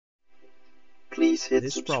Please hit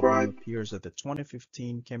This problem subscribe. appears at the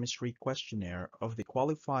 2015 chemistry questionnaire of the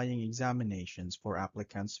qualifying examinations for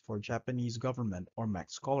applicants for Japanese government or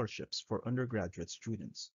MEXT scholarships for undergraduate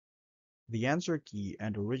students. The answer key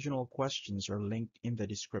and original questions are linked in the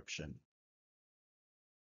description.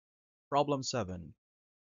 Problem 7.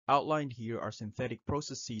 Outlined here are synthetic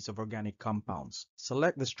processes of organic compounds.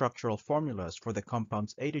 Select the structural formulas for the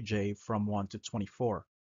compounds A to J from 1 to 24.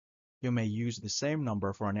 You may use the same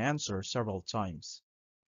number for an answer several times.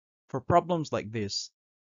 For problems like this,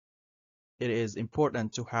 it is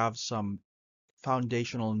important to have some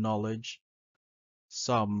foundational knowledge,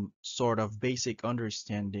 some sort of basic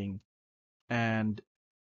understanding, and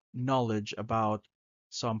knowledge about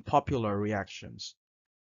some popular reactions.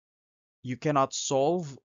 You cannot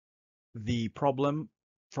solve the problem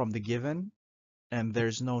from the given, and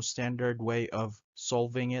there's no standard way of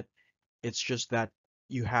solving it. It's just that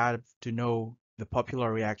you have to know the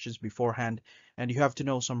popular reactions beforehand, and you have to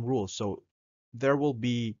know some rules. So there will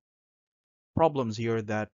be problems here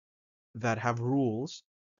that have rules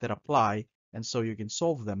that apply, and so you can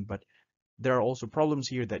solve them. But there are also problems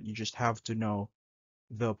here that you just have to know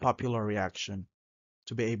the popular reaction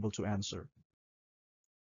to be able to answer.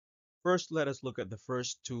 First, let us look at the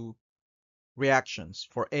first two reactions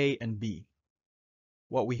for A and B.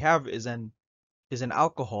 What we have is an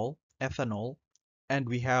alcohol, ethanol, and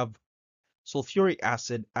we have sulfuric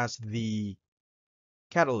acid as the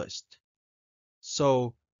catalyst.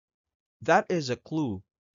 So that is a clue,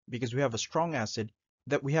 because we have a strong acid,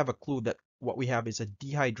 that we have a clue that what we have is a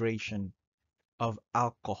dehydration of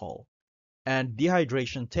alcohol. And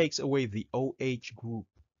dehydration takes away the OH group.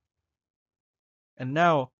 And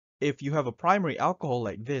now, if you have a primary alcohol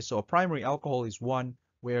like this, so a primary alcohol is one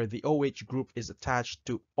where the OH group is attached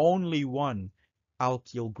to only one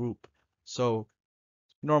alkyl group. So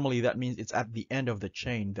normally that means it's at the end of the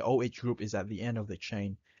chain. The OH group is at the end of the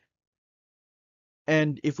chain.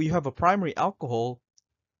 And if we have a primary alcohol,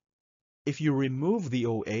 if you remove the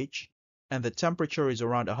OH and the temperature is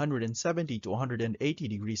around 170 to 180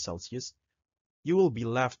 degrees Celsius, you will be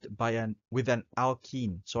left with an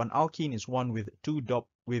alkene. So an alkene is one with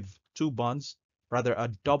two bonds, rather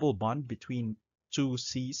a double bond between two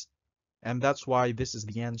C's, and that's why this is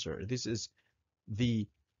the answer. This is the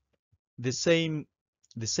same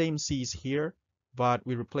C's here, but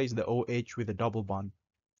we replace the OH with a double bond.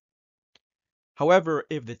 However,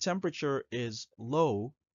 if the temperature is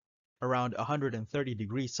low, around 130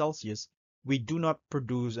 degrees Celsius, we do not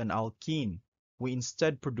produce an alkene. We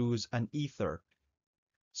instead produce an ether.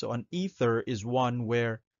 So an ether is one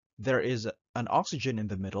where there is an oxygen in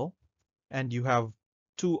the middle, and you have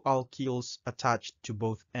two alkyls attached to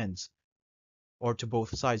both ends, or to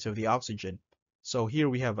both sides of the oxygen. So here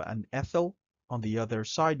we have an ethyl, on the other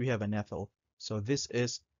side we have an ethyl. So this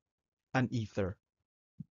is an ether.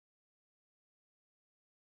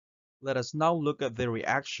 Let us now look at the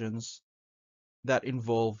reactions that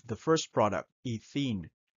involve the first product, ethene.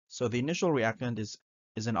 So the initial reactant is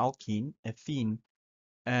an alkene, ethene,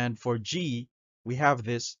 and for G we have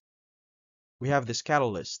this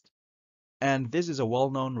catalyst. And this is a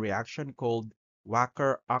well-known reaction called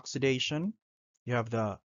Wacker oxidation. You have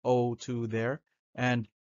the O2 there, and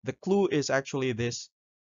the clue is actually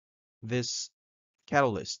this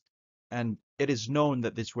catalyst. And it is known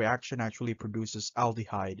that this reaction actually produces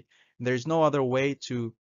aldehyde. And there's no other way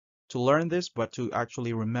to learn this but to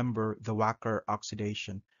actually remember the Wacker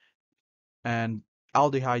oxidation. And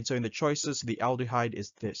aldehyde, so in the choices, the aldehyde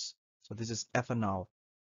is this. So this is ethanol.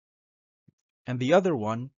 And the other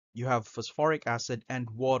one, you have phosphoric acid and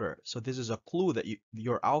water. So this is a clue that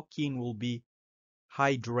your alkene will be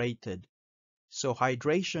hydrated. So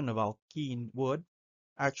hydration of alkene would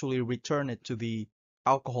actually return it to the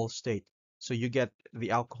alcohol state. So you get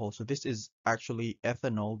the alcohol. So this is actually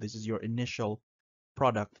ethanol. This is your initial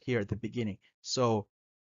product here at the beginning. So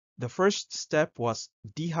the first step was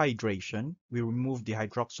dehydration. We removed the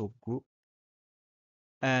hydroxyl group.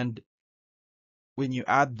 And when you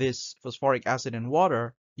add this phosphoric acid and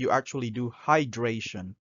water, you actually do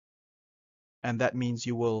hydration. And that means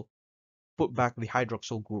you will put back the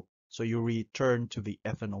hydroxyl group. So you return to the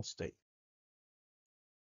ethanol state.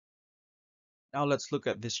 Now let's look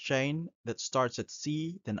at this chain that starts at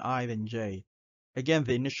C, then I, then J. Again,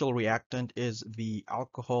 the initial reactant is the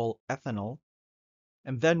alcohol ethanol.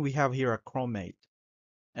 And then we have here a chromate.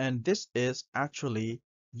 And this is actually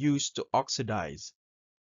used to oxidize.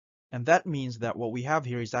 And that means that what we have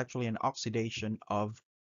here is actually an oxidation of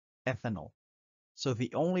ethanol. So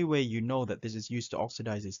the only way you know that this is used to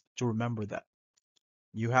oxidize is to remember that.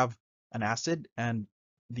 You have an acid and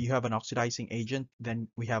you have an oxidizing agent, then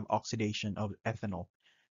we have oxidation of ethanol.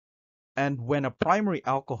 And when a primary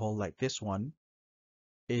alcohol like this one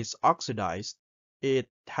is oxidized, it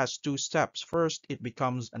has two steps. First, it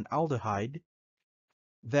becomes an aldehyde,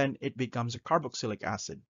 then it becomes a carboxylic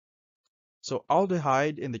acid. So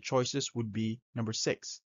aldehyde in the choices would be number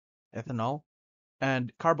 6, ethanol,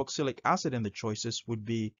 and carboxylic acid in the choices would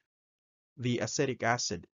be the acetic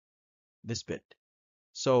acid, this bit.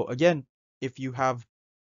 So again, if you have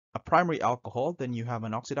a primary alcohol, then you have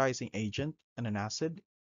an oxidizing agent and an acid.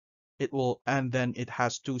 And then it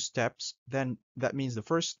has two steps. Then that means the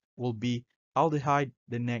first will be aldehyde,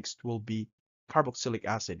 the next will be carboxylic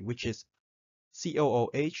acid, which is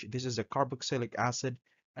COOH. This is a carboxylic acid,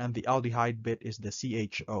 and the aldehyde bit is the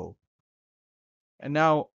CHO. And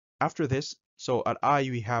now after this, so at I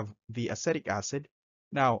we have the acetic acid.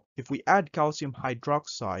 Now if we add calcium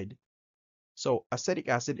hydroxide, so acetic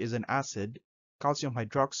acid is an acid, calcium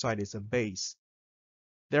hydroxide is a base.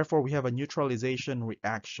 Therefore we have a neutralization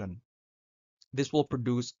reaction. This will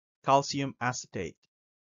produce calcium acetate.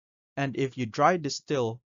 And if you dry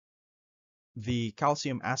distill the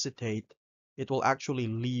calcium acetate, it will actually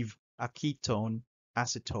leave a ketone,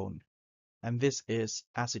 acetone. And this is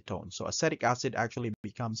acetone. So acetic acid actually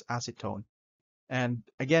becomes acetone. And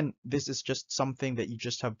again, this is just something that you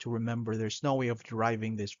just have to remember. There's no way of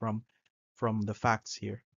deriving this from the facts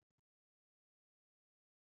here.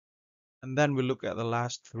 And then we look at the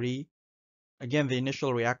last three. Again, the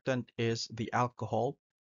initial reactant is the alcohol.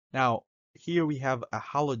 Now, here we have a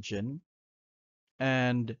halogen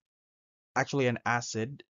and actually an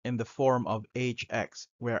acid in the form of HX,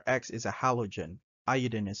 where X is a halogen,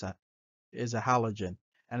 iodine is a halogen.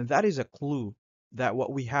 And that is a clue that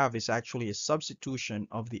what we have is actually a substitution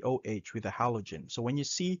of the OH with a halogen. So when you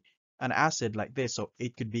see an acid like this, so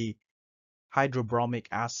it could be hydrobromic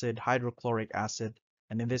acid, hydrochloric acid,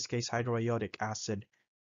 and in this case hydroiodic acid,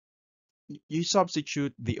 you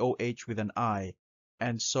substitute the OH with an I,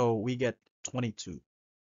 and so we get 22.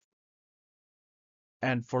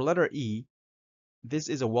 And for letter E, this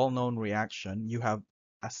is a well-known reaction. You have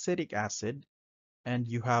acetic acid and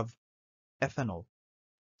you have ethanol.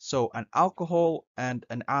 So an alcohol and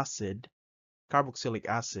an acid, carboxylic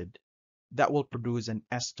acid, that will produce an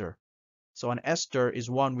ester. So an ester is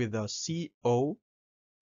one with a CO,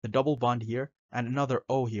 the double bond here, and another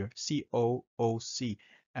O here, COOC.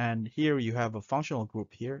 And here you have a functional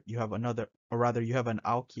group here. You have another, or rather you have an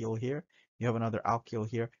alkyl here. You have another alkyl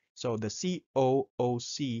here. So the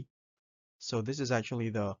COOC, so this is actually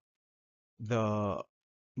the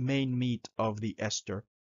main meat of the ester.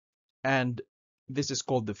 And this is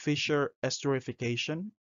called the Fischer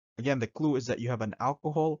esterification. Again, the clue is that you have an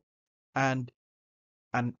alcohol and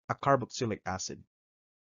a carboxylic acid.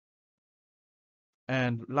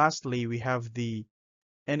 And lastly, we have the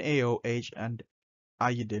NaOH and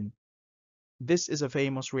iodine. This is a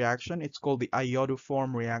famous reaction. It's called the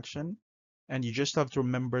Iodoform reaction. And you just have to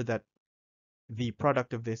remember that the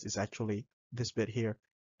product of this is actually this bit here.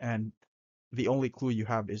 And the only clue you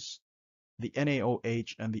have is the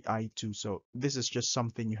NaOH and the I2. So this is just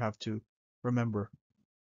something you have to remember.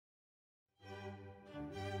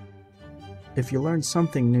 If you learned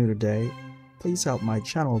something new today, please help my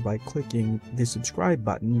channel by clicking the subscribe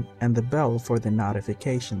button and the bell for the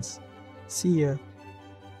notifications. See ya!